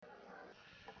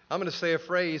I'm going to say a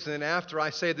phrase, and then after I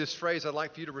say this phrase, I'd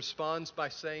like for you to respond by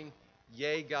saying,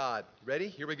 "Yay, God." Ready?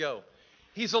 Here we go.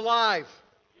 He's alive.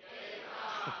 Yay,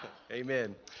 God.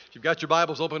 Amen. If you've got your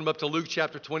Bibles, open them up to Luke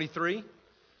chapter 23. And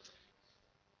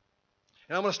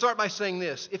I'm going to start by saying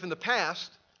this. If in the past,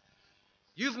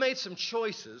 you've made some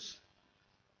choices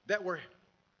that were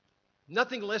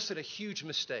nothing less than a huge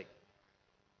mistake,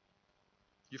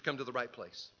 you've come to the right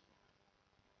place.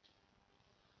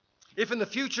 If in the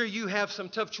future you have some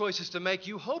tough choices to make,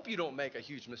 you hope you don't make a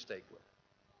huge mistake with,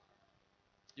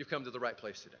 you've come to the right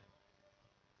place today.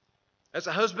 As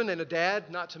a husband and a dad,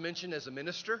 not to mention as a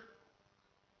minister,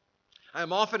 I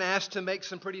am often asked to make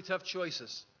some pretty tough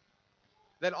choices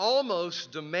that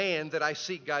almost demand that I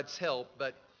seek God's help,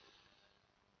 but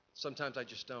sometimes I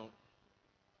just don't.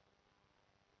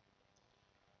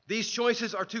 These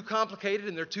choices are too complicated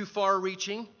and they're too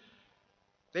far-reaching.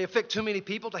 They affect too many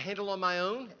people to handle on my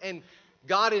own, and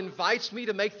God invites me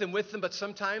to make them with them, but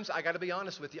sometimes, I got to be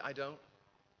honest with you, I don't.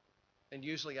 And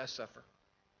usually I suffer.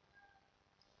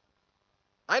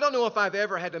 I don't know if I've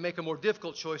ever had to make a more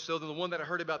difficult choice, though, than the one that I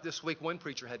heard about this week one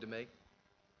preacher had to make.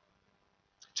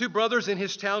 Two brothers in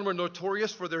his town were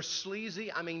notorious for their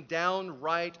sleazy,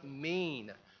 downright mean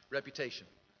reputation.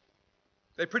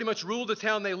 They pretty much ruled the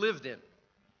town they lived in.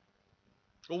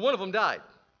 Well, one of them died.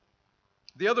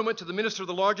 The other went to the minister of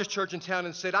the largest church in town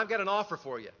and said, "I've got an offer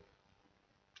for you.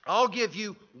 I'll give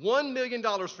you $1 million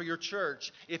for your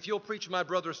church if you'll preach my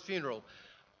brother's funeral.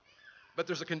 But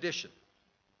there's a condition.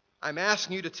 I'm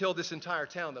asking you to tell this entire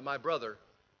town that my brother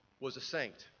was a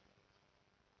saint."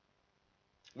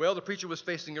 Well, the preacher was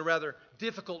facing a rather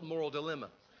difficult moral dilemma.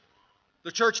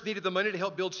 The church needed the money to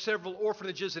help build several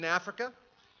orphanages in Africa,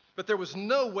 but there was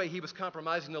no way he was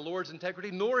compromising the Lord's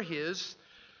integrity, nor his,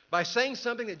 by saying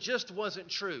something that just wasn't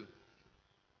true.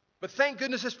 But thank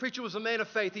goodness this preacher was a man of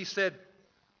faith. He said,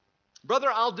 "Brother,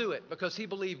 I'll do it," because he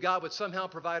believed God would somehow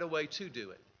provide a way to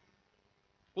do it.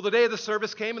 Well, the day of the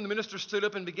service came, and the minister stood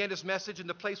up and began his message, and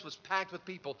the place was packed with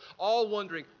people, all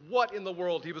wondering what in the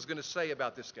world he was going to say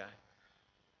about this guy.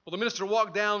 Well, the minister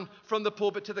walked down from the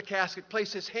pulpit to the casket,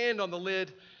 placed his hand on the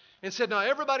lid, and said, "Now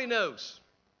everybody knows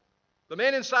the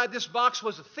man inside this box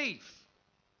was a thief.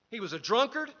 He was a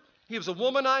drunkard. He was a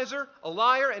womanizer, a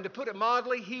liar, and to put it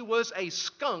mildly, he was a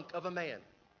skunk of a man.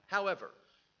 However,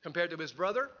 compared to his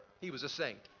brother, he was a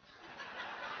saint."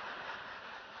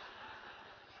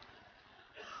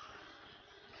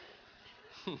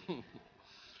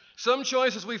 Some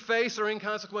choices we face are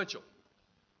inconsequential.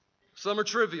 Some are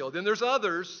trivial. Then there's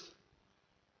others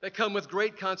that come with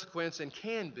great consequence and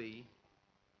can be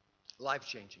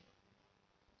life-changing.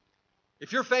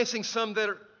 If you're facing some that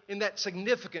are in that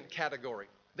significant category,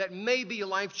 that may be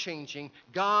life-changing,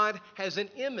 God has an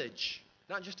image,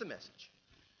 not just a message.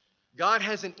 God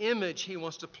has an image He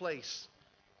wants to place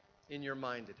in your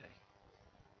mind today.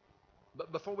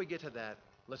 But before we get to that,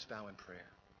 let's bow in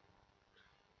prayer.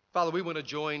 Father, we want to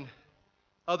join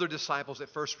other disciples at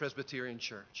First Presbyterian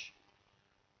Church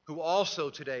who also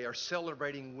today are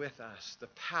celebrating with us the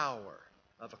power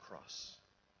of a cross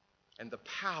and the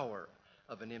power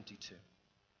of an empty tomb.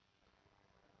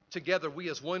 Together, we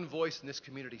as one voice in this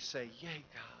community say, "Yay,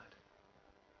 God,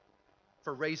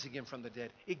 for raising Him from the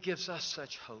dead." It gives us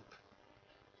such hope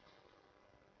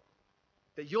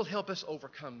that You'll help us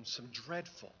overcome some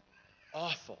dreadful,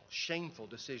 awful, shameful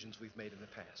decisions we've made in the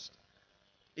past.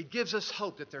 It gives us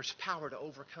hope that there's power to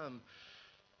overcome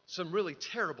some really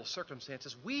terrible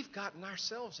circumstances we've gotten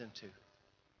ourselves into,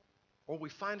 or we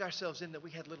find ourselves in that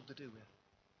we had little to do with.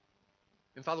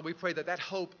 And Father, we pray that that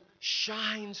hope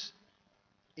shines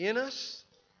in us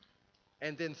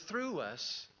and then through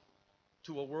us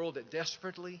to a world that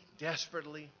desperately,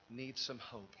 desperately needs some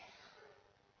hope.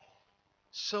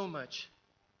 So much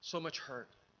hurt,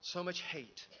 so much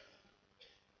hate.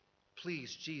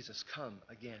 Please, Jesus, come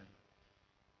again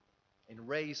and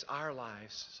raise our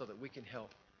lives so that we can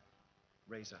help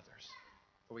raise others.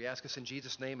 For we ask us in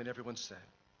Jesus' name, and everyone said.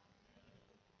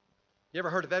 You ever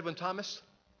heard of Edwin Thomas?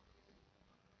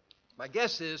 My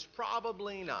guess is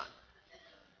probably not.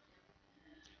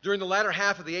 During the latter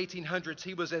half of the 1800s,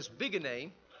 he was as big a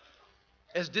name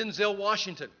as Denzel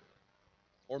Washington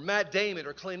or Matt Damon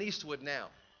or Clint Eastwood now.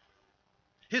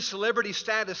 His celebrity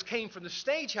status came from the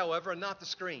stage, however, and not the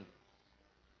screen.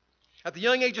 At the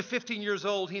young age of 15 years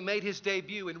old, he made his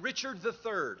debut in Richard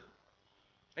III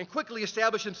and quickly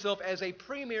established himself as a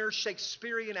premier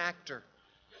Shakespearean actor.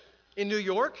 In New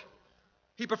York,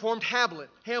 he performed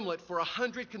Hamlet for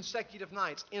 100 consecutive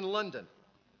nights. In London,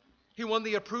 he won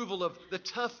the approval of the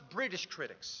tough British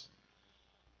critics.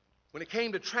 When it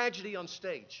came to tragedy on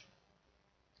stage,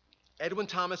 Edwin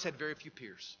Thomas had very few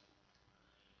peers.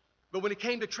 But when it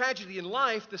came to tragedy in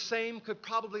life, the same could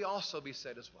probably also be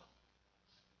said as well.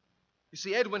 You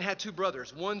see, Edwin had two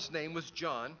brothers. One's name was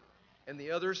John, and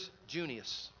the other's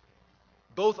Junius.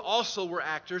 Both also were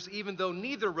actors, even though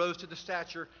neither rose to the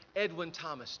stature Edwin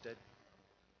Thomas did.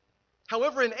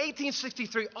 However, in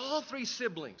 1863, all three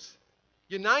siblings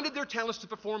united their talents to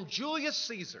perform Julius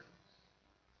Caesar.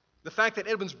 The fact that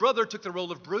Edwin's brother took the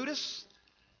role of Brutus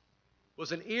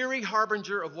was an eerie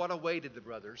harbinger of what awaited the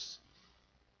brothers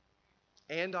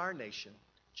and our nation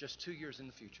just 2 years in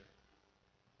the future.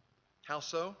 How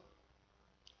so?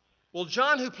 Well,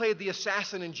 John, who played the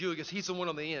assassin in Julius, he's the one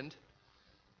on the end,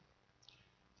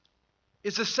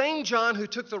 is the same John who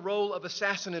took the role of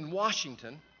assassin in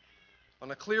Washington on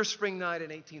a clear spring night in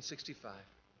 1865.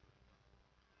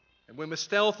 And when with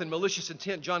stealth and malicious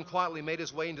intent, John quietly made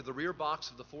his way into the rear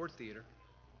box of the Ford Theater,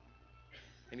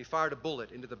 and he fired a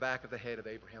bullet into the back of the head of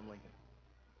Abraham Lincoln.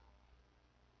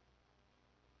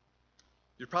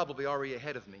 You're probably already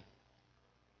ahead of me.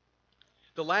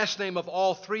 The last name of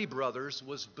all three brothers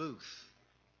was Booth.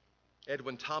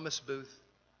 Edwin Thomas Booth,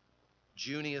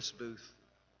 Junius Booth,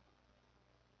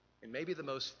 and maybe the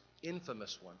most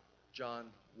infamous one, John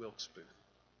Wilkes Booth.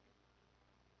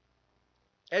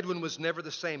 Edwin was never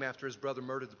the same after his brother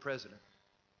murdered the president.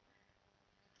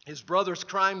 His brother's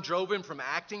crime drove him from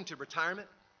acting to retirement,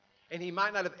 and he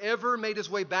might not have ever made his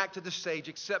way back to the stage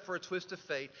except for a twist of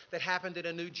fate that happened at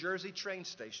a New Jersey train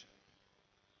station.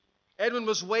 Edwin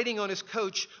was waiting on his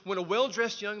coach when a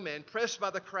well-dressed young man, pressed by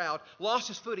the crowd, lost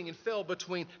his footing and fell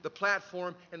between the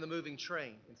platform and the moving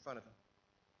train in front of him.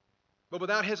 But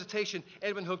without hesitation,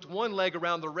 Edwin hooked one leg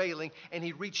around the railing, and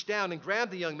he reached down and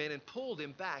grabbed the young man and pulled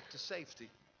him back to safety.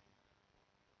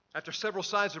 After several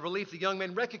sighs of relief, the young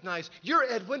man recognized, "You're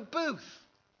Edwin Booth."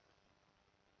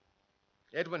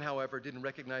 Edwin, however, didn't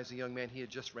recognize the young man he had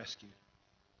just rescued.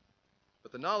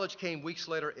 But the knowledge came weeks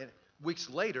later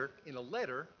in a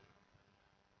letter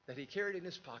that he carried in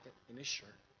his pocket, in his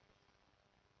shirt,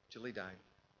 till he died.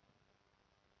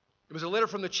 It was a letter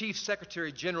from the Chief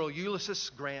Secretary General Ulysses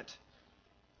Grant,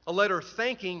 a letter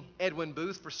thanking Edwin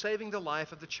Booth for saving the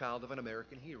life of the child of an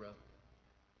American hero,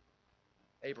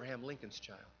 Abraham Lincoln's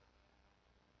child.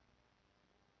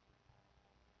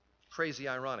 Crazy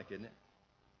ironic, isn't it?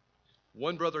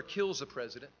 One brother kills the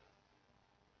president,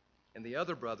 and the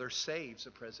other brother saves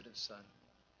the president's son.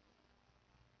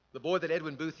 The boy that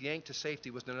Edwin Booth yanked to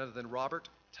safety was none other than Robert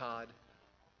Todd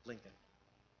Lincoln.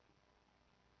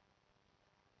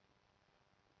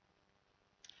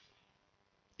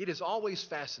 It has always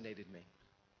fascinated me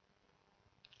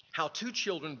how two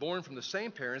children born from the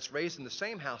same parents, raised in the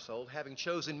same household, having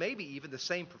chosen maybe even the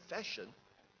same profession,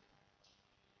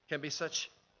 can be such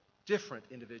different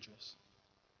individuals.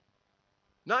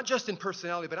 Not just in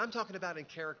personality, but I'm talking about in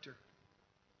character.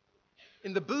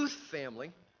 In the Booth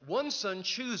family, one son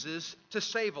chooses to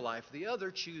save a life, the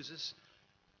other chooses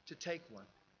to take one.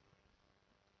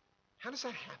 How does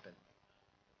that happen?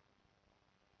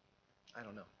 I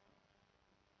don't know.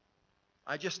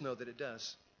 I just know that it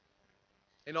does.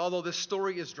 And although this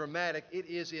story is dramatic, it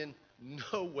is in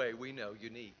no way, we know,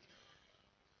 unique.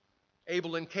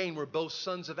 Abel and Cain were both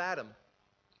sons of Adam.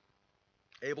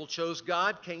 Abel chose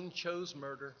God, Cain chose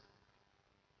murder.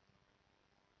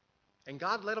 And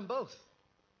God led them both.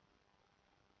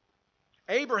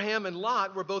 Abraham and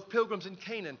Lot were both pilgrims in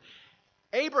Canaan.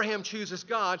 Abraham chooses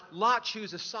God, Lot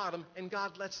chooses Sodom, and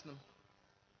God lets them.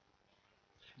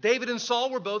 David and Saul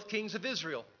were both kings of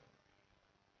Israel.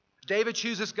 David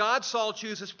chooses God, Saul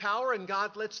chooses power, and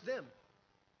God lets them.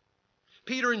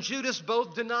 Peter and Judas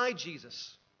both deny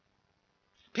Jesus.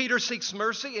 Peter seeks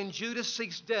mercy and Judas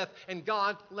seeks death, and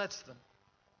God lets them.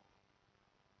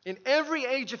 In every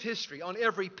age of history, on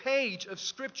every page of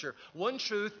Scripture, one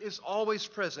truth is always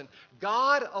present.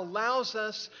 God allows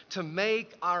us to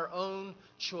make our own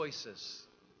choices.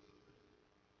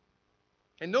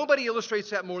 And nobody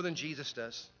illustrates that more than Jesus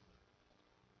does.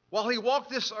 While he walked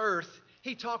this earth,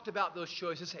 he talked about those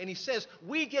choices, and he says,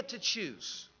 we get to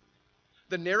choose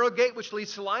the narrow gate which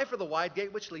leads to life or the wide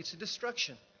gate which leads to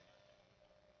destruction.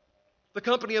 The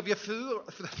company of a few,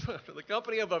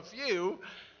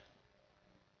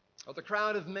 or the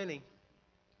crowd of many.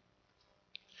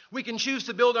 We can choose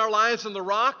to build our lives on the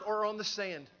rock or on the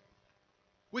sand.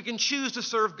 We can choose to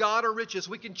serve God or riches.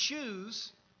 We can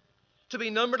choose to be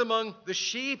numbered among the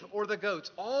sheep or the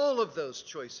goats. All of those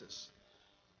choices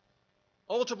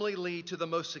ultimately lead to the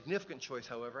most significant choice,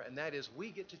 however, and that is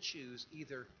we get to choose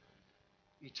either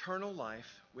eternal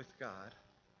life with God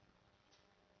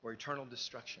or eternal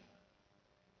destruction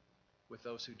with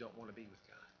those who don't want to be with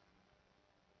God.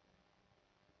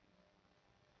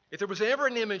 If there was ever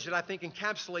an image that I think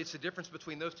encapsulates the difference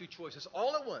between those two choices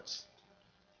all at once,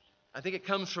 I think it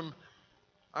comes from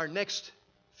our next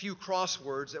few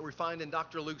crosswords that we find in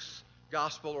Dr. Luke's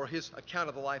gospel or his account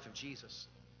of the life of Jesus.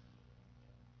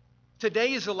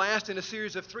 Today is the last in a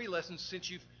series of 3 lessons, since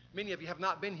many of you have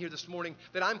not been here this morning,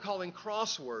 that I'm calling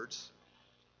crosswords.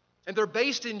 And they're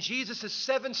based in Jesus'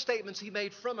 7 statements he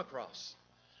made from a cross.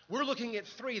 We're looking at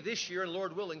 3 this year, and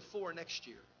Lord willing, 4 next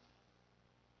year.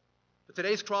 But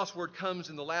today's crossword comes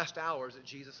in the last hours that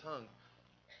Jesus hung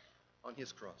on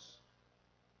his cross.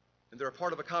 And they're a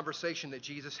part of a conversation that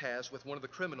Jesus has with one of the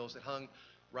criminals that hung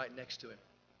right next to him.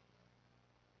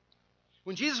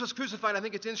 When Jesus was crucified, I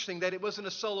think it's interesting that it wasn't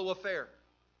a solo affair.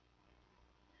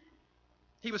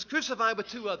 He was crucified with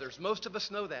 2 others. Most of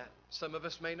us know that. Some of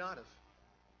us may not have.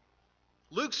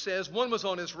 Luke says one was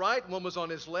on his right, one was on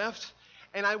his left.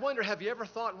 And I wonder, have you ever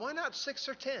thought, why not 6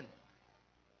 or 10?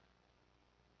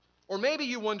 Or maybe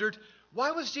you wondered,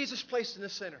 why was Jesus placed in the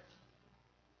center?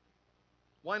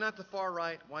 Why not the far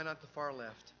right? Why not the far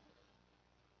left?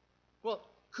 Well,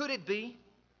 could it be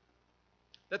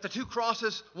that the 2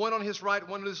 crosses, one on his right,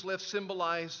 one on his left,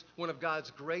 symbolize one of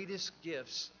God's greatest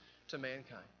gifts to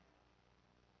mankind?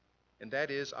 And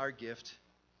that is our gift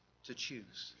to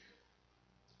choose.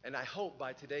 And I hope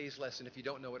by today's lesson, if you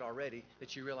don't know it already,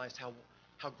 that you realize how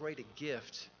great a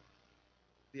gift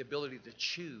the ability to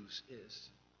choose is.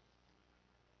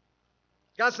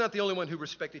 God's not the only one who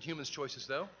respected humans' choices,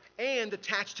 though, and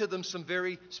attached to them some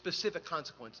very specific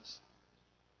consequences.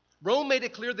 Rome made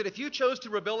it clear that if you chose to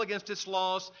rebel against its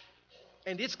laws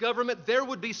and its government, there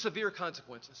would be severe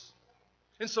consequences.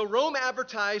 And so Rome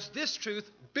advertised this truth,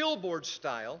 billboard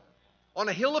style, on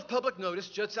a hill of public notice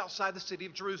just outside the city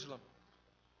of Jerusalem.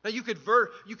 Now you could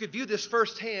view this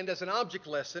firsthand as an object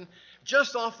lesson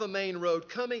just off the main road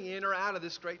coming in or out of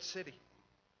this great city.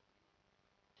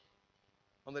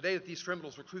 On the day that these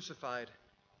criminals were crucified,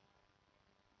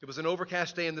 it was an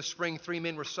overcast day in the spring. 3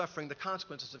 men were suffering the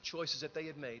consequences of choices that they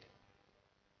had made.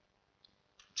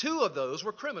 2 of those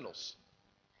were criminals,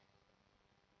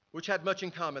 which had much in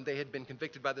common. They had been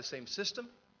convicted by the same system,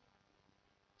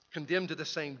 condemned to the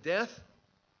same death.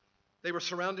 They were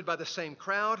surrounded by the same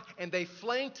crowd, and they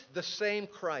flanked the same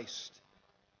Christ.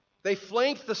 They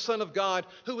flanked the Son of God,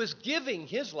 who was giving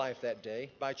his life that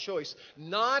day by choice,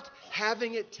 not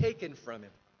having it taken from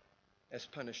him as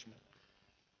punishment.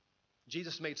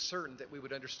 Jesus made certain that we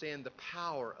would understand the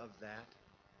power of that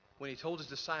when he told his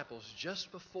disciples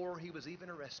just before he was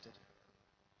even arrested.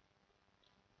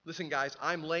 Listen, guys,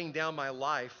 I'm laying down my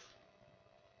life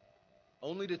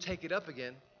only to take it up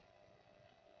again.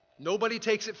 Nobody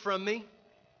takes it from me,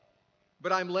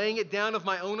 but I'm laying it down of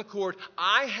my own accord.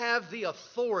 I have the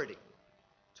authority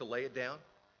to lay it down,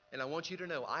 and I want you to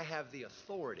know I have the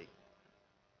authority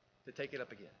to take it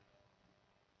up again.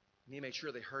 And he made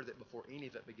sure they heard that before any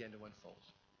of it began to unfold.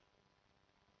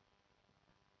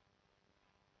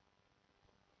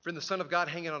 Friend, the Son of God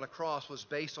hanging on a cross was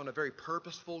based on a very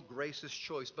purposeful, gracious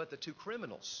choice, but the 2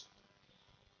 criminals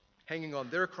hanging on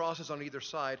their crosses on either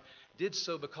side did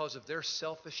so because of their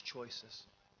selfish choices.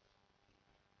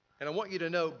 And I want you to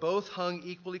know both hung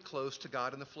equally close to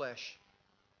God in the flesh.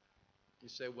 You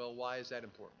say, well, why is that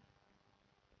important?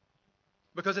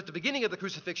 Because at the beginning of the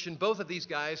crucifixion, both of these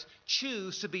guys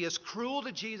choose to be as cruel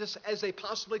to Jesus as they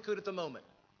possibly could at the moment.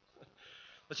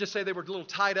 Let's just say they were a little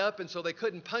tied up, and so they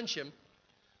couldn't punch him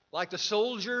like the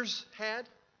soldiers had,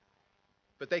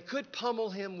 but they could pummel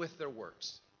him with their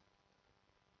words.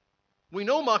 We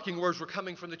know mocking words were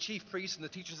coming from the chief priests and the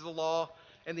teachers of the law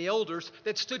and the elders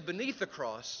that stood beneath the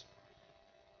cross.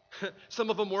 Some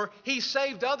of them were, he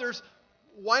saved others.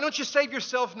 Why don't you save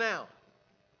yourself now?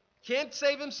 Can't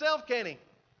save himself, can he?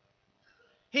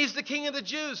 He's the king of the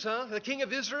Jews, huh? The king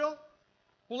of Israel?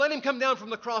 Well, let him come down from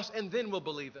the cross and then we'll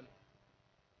believe him.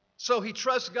 So he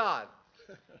trusts God.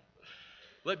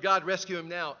 Let God rescue him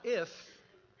now if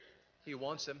he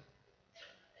wants him.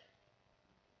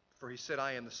 For he said,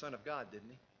 I am the Son of God, didn't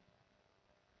he?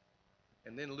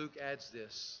 And then Luke adds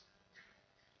this.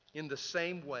 In the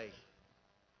same way,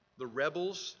 the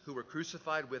rebels who were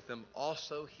crucified with him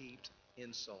also heaped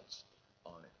insults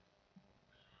on it.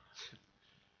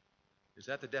 Is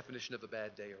that the definition of a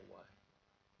bad day or what?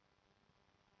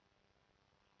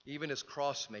 Even his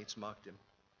crossmates mocked him.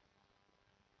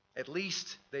 At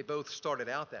least they both started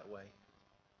out that way.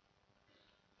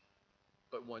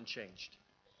 But one changed.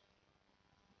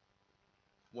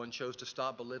 One chose to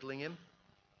stop belittling him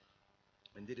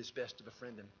and did his best to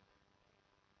befriend him.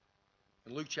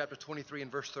 In Luke chapter 23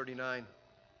 and verse 39,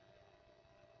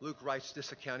 Luke writes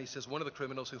this account. He says, one of the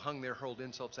criminals who hung there hurled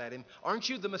insults at him. Aren't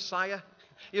you the Messiah?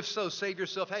 If so, save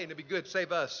yourself. Hey, it'd be good,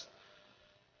 save us.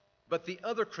 But the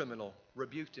other criminal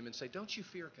rebuked him and said, don't you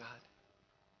fear God?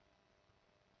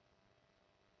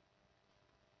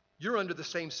 You're under the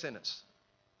same sentence,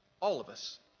 all of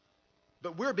us.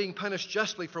 But we're being punished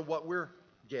justly for what we're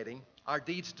getting. Our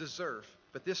deeds deserve.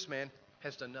 But this man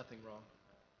has done nothing wrong.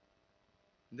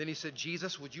 And then he said,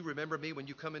 Jesus, would you remember me when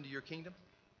you come into your kingdom?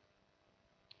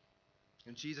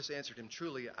 And Jesus answered him,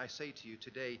 truly, I say to you,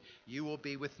 today you will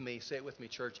be with me, say it with me,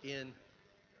 church, in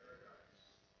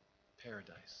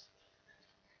paradise.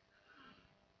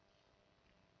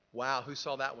 Wow, who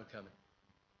saw that one coming?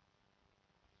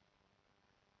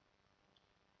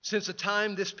 Since the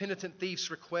time this penitent thief's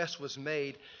request was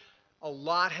made, a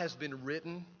lot has been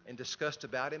written and discussed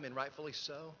about him, and rightfully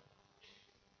so.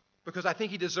 Because I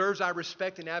think he deserves our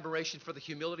respect and admiration for the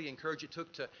humility and courage it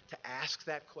took to ask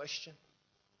that question.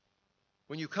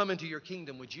 When you come into your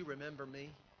kingdom, would you remember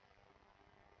me?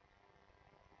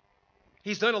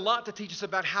 He's done a lot to teach us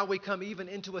about how we come even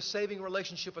into a saving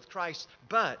relationship with Christ.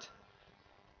 But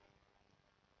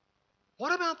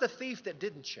what about the thief that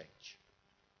didn't change?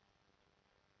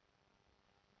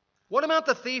 What about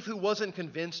the thief who wasn't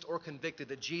convinced or convicted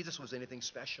that Jesus was anything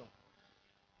special?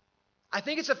 I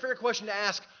think it's a fair question to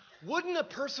ask. Wouldn't a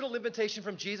personal invitation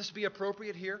from Jesus be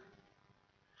appropriate here?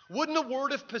 Wouldn't a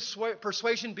word of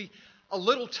persuasion be a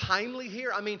little timely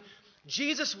here? I mean,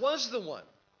 Jesus was the one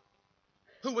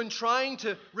who, when trying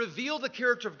to reveal the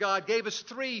character of God, gave us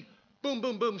 3 boom,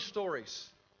 boom, boom stories.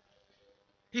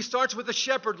 He starts with a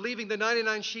shepherd leaving the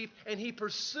 99 sheep, and he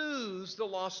pursues the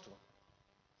lost one.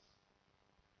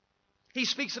 He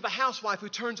speaks of a housewife who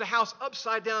turns a house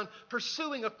upside down,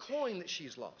 pursuing a coin that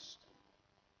she's lost.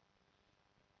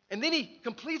 And then he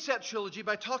completes that trilogy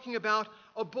by talking about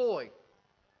a boy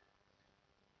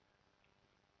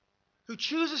who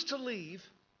chooses to leave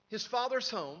his father's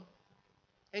home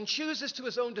and chooses to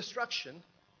his own destruction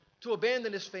to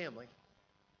abandon his family.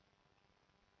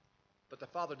 But the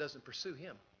father doesn't pursue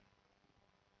him.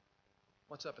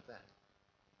 What's up with that?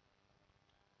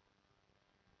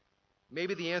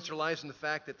 Maybe the answer lies in the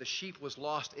fact that the sheep was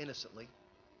lost innocently,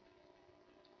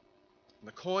 and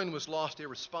the coin was lost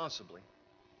irresponsibly,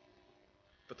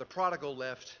 but the prodigal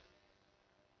left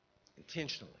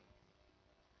intentionally.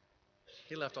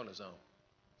 He left on his own.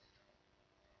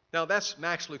 Now, that's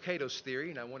Max Lucado's theory,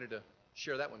 and I wanted to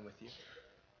share that one with you.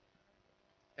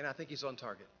 And I think he's on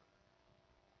target.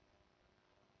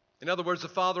 In other words, the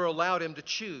Father allowed him to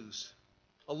choose.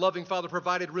 A loving Father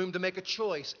provided room to make a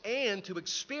choice and to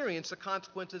experience the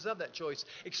consequences of that choice,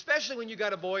 especially when you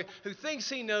got a boy who thinks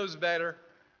he knows better.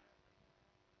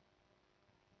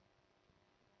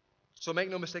 So make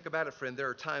no mistake about it, friend, there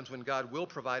are times when God will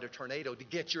provide a tornado to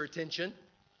get your attention.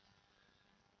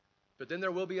 But then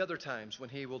there will be other times when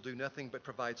he will do nothing but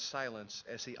provide silence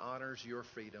as he honors your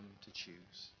freedom to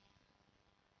choose.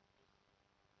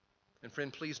 And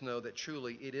friend, please know that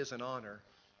truly it is an honor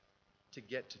to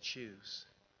get to choose.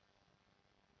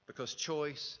 Because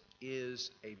choice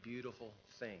is a beautiful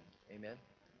thing. Amen?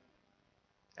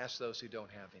 Ask those who don't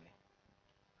have any.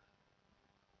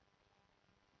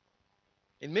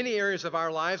 In many areas of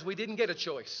our lives, we didn't get a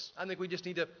choice. I think we just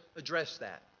need to address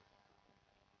that.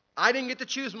 I didn't get to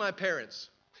choose my parents.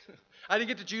 I didn't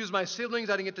get to choose my siblings.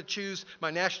 I didn't get to choose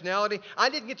my nationality. I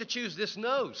didn't get to choose this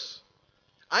nose.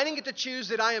 I didn't get to choose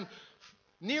that I am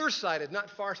nearsighted, not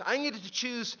farsighted. I didn't get to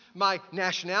choose my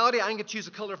nationality. I didn't get to choose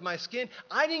the color of my skin.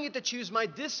 I didn't get to choose my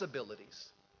disabilities.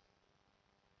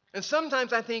 And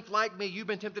sometimes I think, like me, you've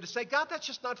been tempted to say, God, that's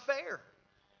just not fair.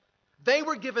 They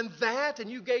were given that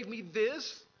and you gave me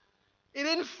this. It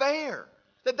isn't fair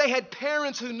that they had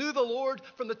parents who knew the Lord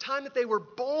from the time that they were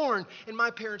born, and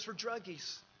my parents were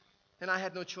druggies, and I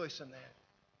had no choice in that.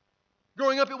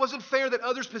 Growing up, it wasn't fair that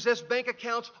others possessed bank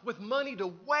accounts with money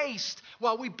to waste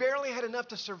while we barely had enough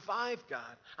to survive,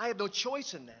 God. I had no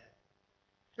choice in that.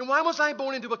 And why was I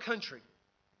born into a country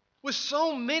with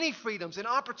so many freedoms and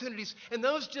opportunities, and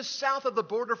those just south of the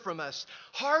border from us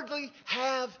hardly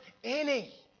have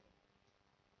any?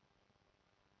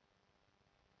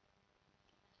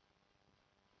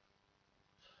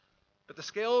 But the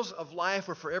scales of life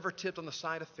were forever tipped on the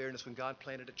side of fairness when God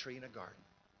planted a tree in a garden,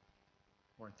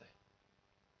 weren't they?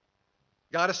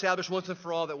 God established once and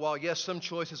for all that while, yes, some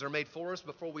choices are made for us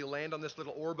before we land on this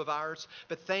little orb of ours,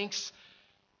 but thanks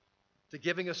to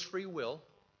giving us free will,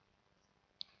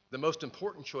 the most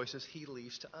important choices he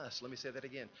leaves to us. Let me say that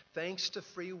again. Thanks to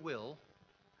free will,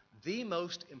 the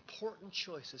most important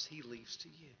choices he leaves to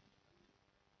you.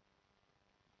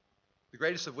 The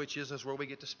greatest of which is where we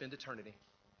get to spend eternity.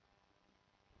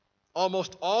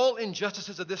 Almost all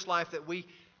injustices of this life that we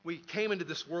we came into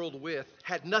this world with,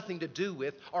 had nothing to do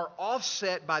with, are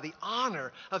offset by the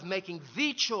honor of making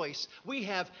the choice we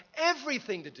have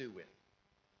everything to do with.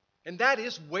 And that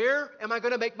is, where am I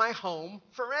going to make my home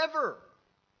forever?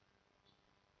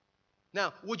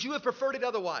 Now, would you have preferred it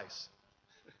otherwise?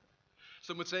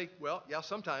 Some would say, well, yeah,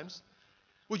 sometimes.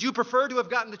 Would you prefer to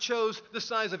have gotten to choose the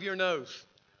size of your nose,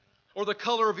 or the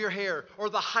color of your hair, or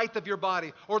the height of your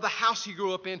body, or the house you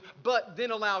grew up in, but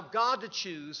then allow God to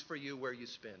choose for you where you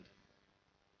spend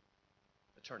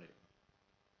eternity?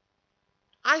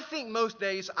 I think most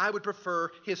days I would prefer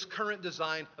His current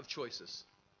design of choices.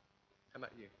 How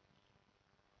about you?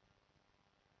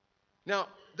 Now,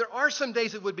 there are some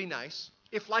days it would be nice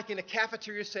if, like in a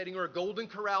cafeteria setting or a Golden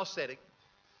Corral setting,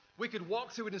 we could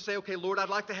walk through it and say, okay, Lord, I'd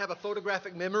like to have a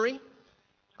photographic memory.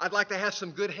 I'd like to have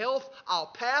some good health. I'll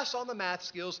pass on the math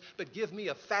skills, but give me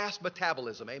a fast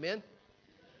metabolism. Amen?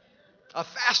 A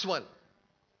fast one.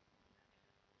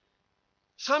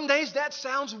 Some days that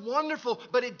sounds wonderful,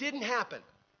 but it didn't happen.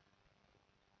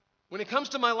 When it comes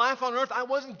to my life on earth, I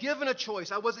wasn't given a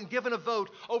choice. I wasn't given a vote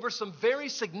over some very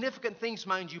significant things,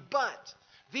 mind you. But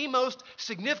the most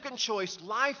significant choice,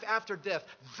 life after death,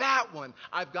 that one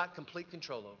I've got complete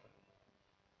control over.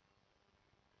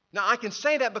 Now, I can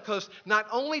say that because not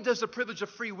only does the privilege of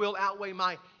free will outweigh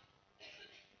my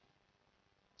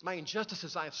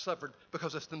injustices I have suffered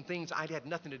because of some things I had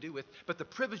nothing to do with, but the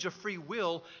privilege of free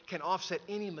will can offset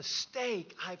any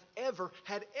mistake I've ever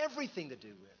had everything to do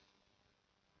with.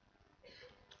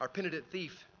 Our penitent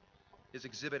thief is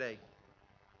Exhibit A.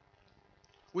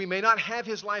 We may not have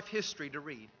his life history to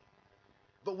read,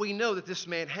 but we know that this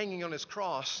man hanging on his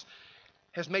cross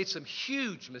has made some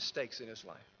huge mistakes in his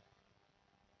life.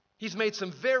 He's made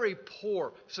some very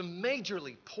poor, some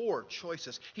majorly poor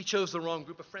choices. He chose the wrong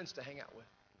group of friends to hang out with.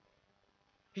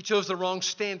 He chose the wrong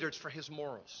standards for his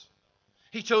morals.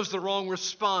 He chose the wrong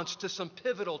response to some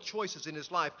pivotal choices in his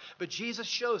life. But Jesus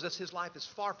shows us his life is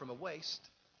far from a waste.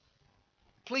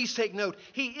 Please take note,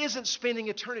 he isn't spending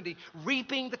eternity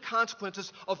reaping the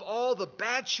consequences of all the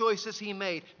bad choices he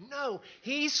made. No,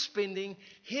 he's spending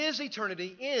his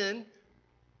eternity in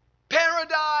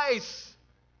paradise.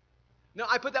 Now,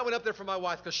 I put that one up there for my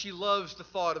wife because she loves the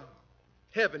thought of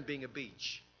heaven being a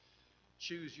beach.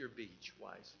 Choose your beach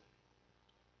wisely.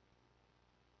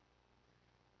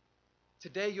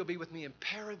 Today you'll be with me in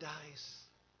paradise,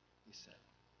 he said.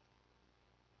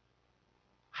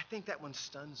 I think that one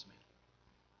stuns me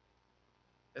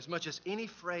as much as any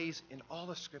phrase in all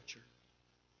of Scripture.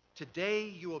 Today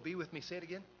you will be with me, say it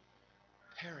again,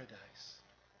 paradise.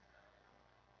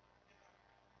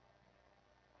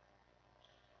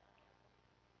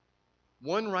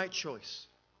 One right choice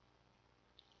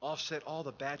offset all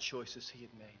the bad choices he had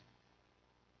made.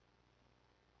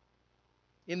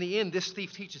 In the end, this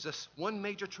thief teaches us one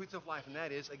major truth of life, and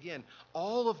that is, again,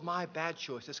 all of my bad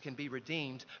choices can be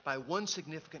redeemed by one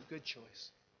significant good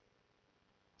choice.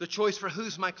 The choice for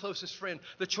who's my closest friend,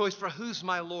 the choice for who's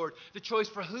my Lord, the choice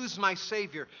for who's my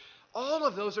Savior. All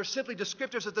of those are simply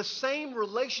descriptors of the same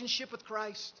relationship with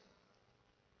Christ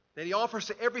that He offers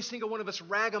to every single one of us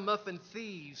ragamuffin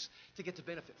thieves to get to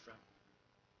benefit from.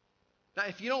 Now,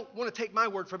 if you don't want to take my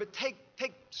word for it, take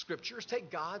Scriptures,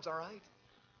 take God's, all right?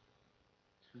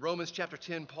 In Romans chapter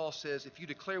 10, Paul says, if you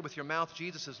declare with your mouth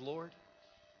Jesus is Lord,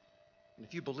 and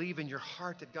if you believe in your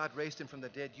heart that God raised Him from the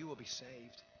dead, you will be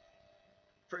saved.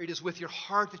 For it is with your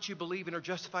heart that you believe and are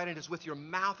justified, and it is with your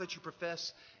mouth that you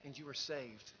profess, and you are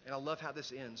saved. And I love how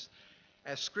this ends.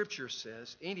 As Scripture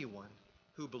says, anyone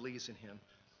who believes in Him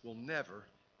will never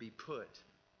be put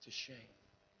to shame.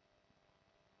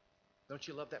 Don't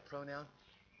you love that pronoun?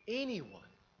 Anyone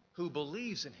who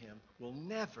believes in Him will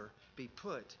never be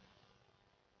put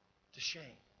to shame.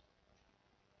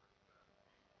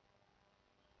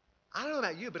 I don't know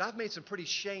about you, but I've made some pretty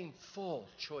shameful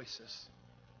choices.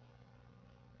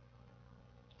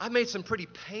 I've made some pretty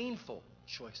painful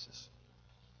choices.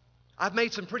 I've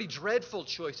made some pretty dreadful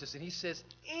choices. And He says,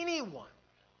 anyone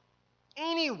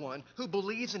who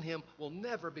believes in Him will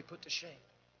never be put to shame.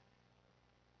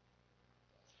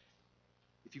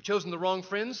 If you've chosen the wrong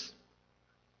friends,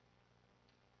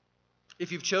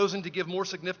 if you've chosen to give more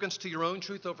significance to your own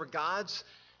truth over God's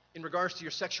in regards to your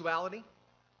sexuality,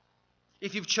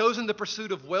 if you've chosen the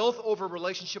pursuit of wealth over a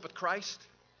relationship with Christ,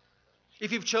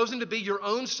 if you've chosen to be your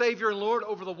own Savior and Lord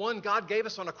over the one God gave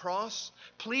us on a cross,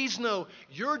 please know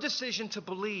your decision to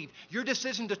believe, your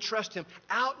decision to trust Him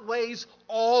outweighs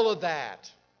all of that.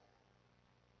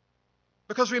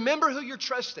 Because remember who you're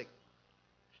trusting.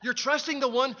 You're trusting the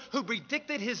one who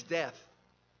predicted His death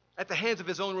at the hands of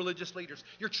his own religious leaders.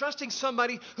 You're trusting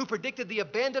somebody who predicted the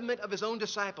abandonment of his own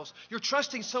disciples. You're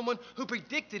trusting someone who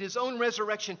predicted his own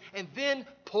resurrection and then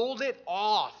pulled it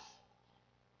off.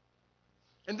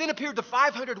 And then appeared to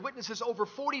 500 witnesses over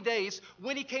 40 days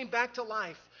when he came back to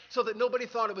life so that nobody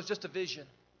thought it was just a vision.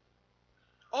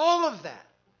 All of that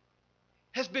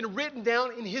has been written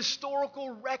down in historical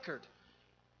record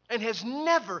and has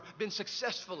never been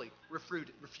successfully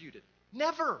refuted.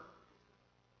 Never.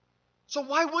 So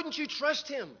why wouldn't you trust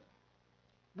him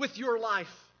with your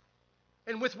life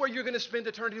and with where you're going to spend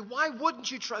eternity? Why wouldn't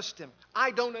you trust him?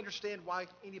 I don't understand why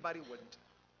anybody wouldn't.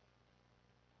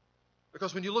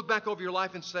 Because when you look back over your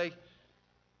life and say,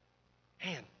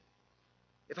 man,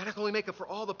 if I could only make up for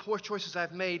all the poor choices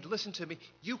I've made, listen to me,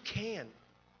 you can.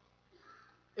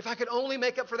 If I could only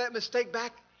make up for that mistake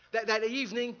back, that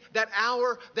evening, that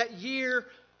hour, that year,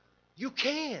 you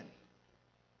can.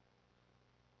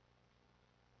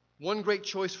 One great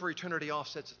choice for eternity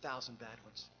offsets 1,000 bad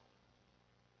ones.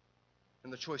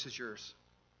 And the choice is yours.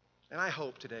 And I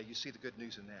hope today you see the good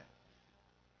news in that.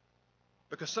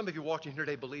 Because some of you walked in here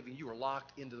today believing you were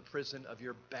locked into the prison of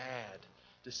your bad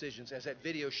decisions. As that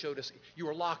video showed us, you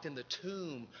were locked in the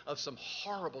tomb of some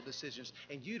horrible decisions,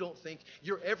 and you don't think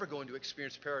you're ever going to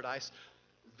experience paradise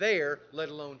there, let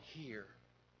alone here.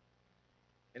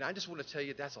 And I just want to tell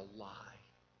you that's a lie.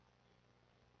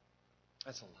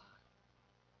 That's a lie.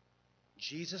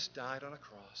 Jesus died on a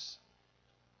cross,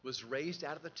 was raised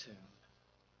out of the tomb,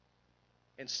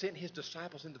 and sent his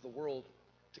disciples into the world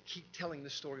to keep telling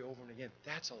this story over and again.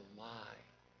 That's a lie.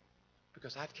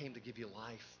 Because I've came to give you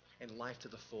life, and life to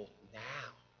the full now.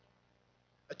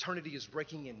 Eternity is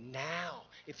breaking in now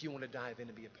if you want to dive in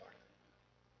and be a part of it.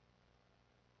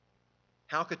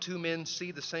 How could two men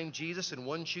see the same Jesus and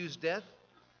one choose death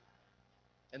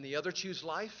and the other choose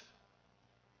life?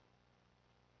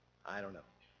 I don't know.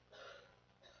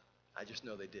 I just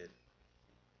know they did.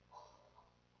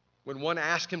 When one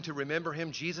asked him to remember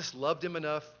him, Jesus loved him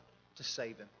enough to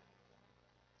save him.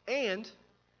 And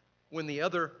when the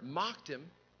other mocked him,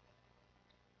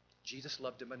 Jesus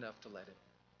loved him enough to let him.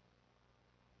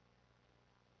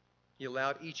 He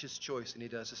allowed each his choice, and he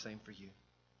does the same for you.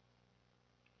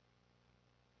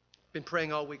 Been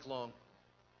praying all week long.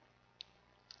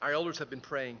 Our elders have been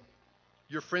praying.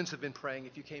 Your friends have been praying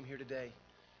if you came here today.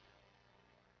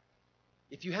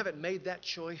 If you haven't made that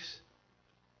choice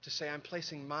to say, I'm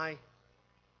placing my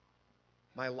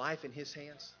life in his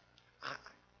hands,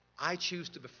 I choose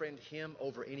to befriend him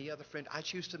over any other friend. I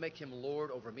choose to make him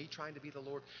Lord over me trying to be the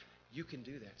Lord. You can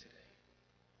do that today,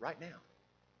 right now.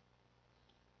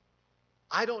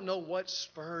 I don't know what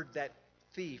spurred that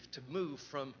thief to move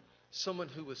from someone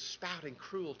who was spouting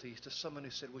cruelties to someone who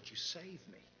said, would you save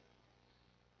me?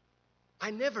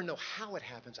 I never know how it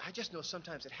happens. I just know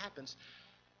sometimes it happens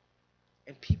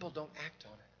and people don't act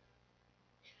on it.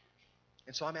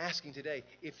 And so I'm asking today,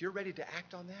 if you're ready to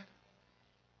act on that,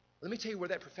 let me tell you where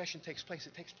that profession takes place.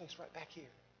 It takes place right back here.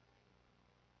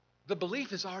 The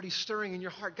belief is already stirring in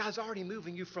your heart. God's already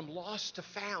moving you from lost to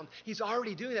found. He's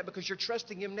already doing that because you're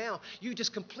trusting him now. You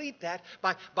just complete that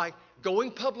by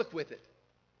going public with it.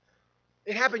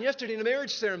 It happened yesterday in a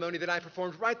marriage ceremony that I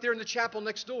performed right there in the chapel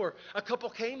next door. A couple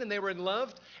came and they were in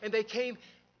love, and they came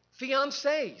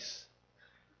fiancés.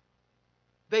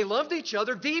 They loved each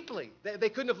other deeply. They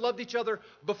couldn't have loved each other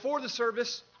before the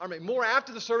service, or maybe more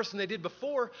after the service than they did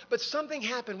before, but something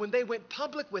happened when they went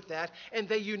public with that, and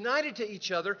they united to each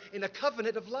other in a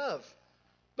covenant of love.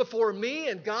 Before me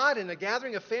and God and a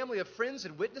gathering of family of friends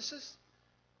and witnesses,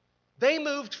 they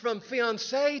moved from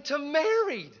fiancé to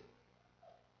married.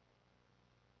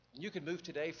 You can move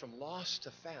today from lost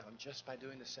to found just by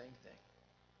doing the same thing.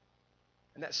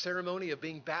 And that ceremony of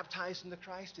being baptized into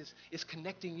Christ is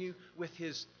connecting you with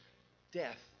his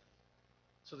death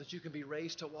so that you can be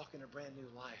raised to walk in a brand new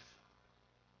life.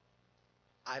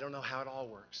 I don't know how it all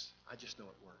works. I just know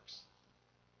it works.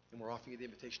 And we're offering you the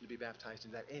invitation to be baptized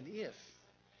in that. And if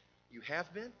you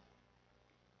have been,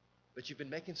 but you've been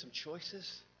making some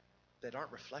choices that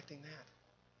aren't reflecting that,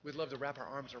 we'd love to wrap our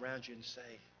arms around you and say,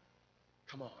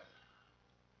 come on,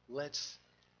 let's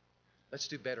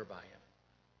do better by him.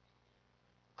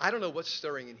 I don't know what's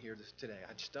stirring in here today.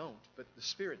 I just don't. But the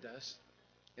Spirit does.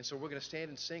 And so we're going to stand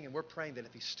and sing, and we're praying that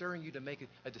if he's stirring you to make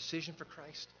a decision for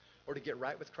Christ or to get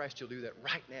right with Christ, you'll do that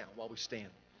right now while we stand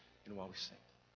and while we sing.